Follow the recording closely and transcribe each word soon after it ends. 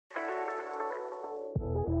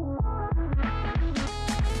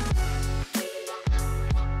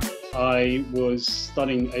I was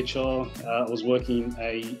studying HR. I was working in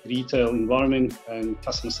a retail environment and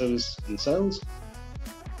customer service and sales.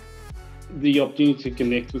 The opportunity to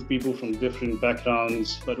connect with people from different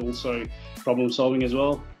backgrounds, but also problem solving as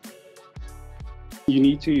well. You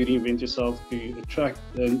need to reinvent yourself to attract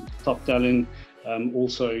top talent,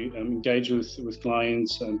 also engage with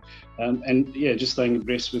clients, and yeah, just staying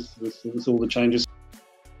abreast with all the changes.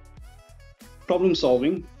 Problem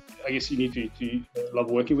solving, I guess you need to love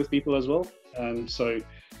working with people as well. So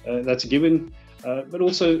that's a given, but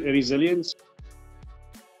also resilience.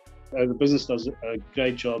 The business does a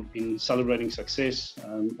great job in celebrating success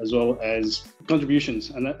as well as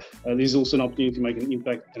contributions. And that, there's also an opportunity to make an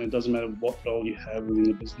impact, and it doesn't matter what role you have within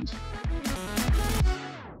the business.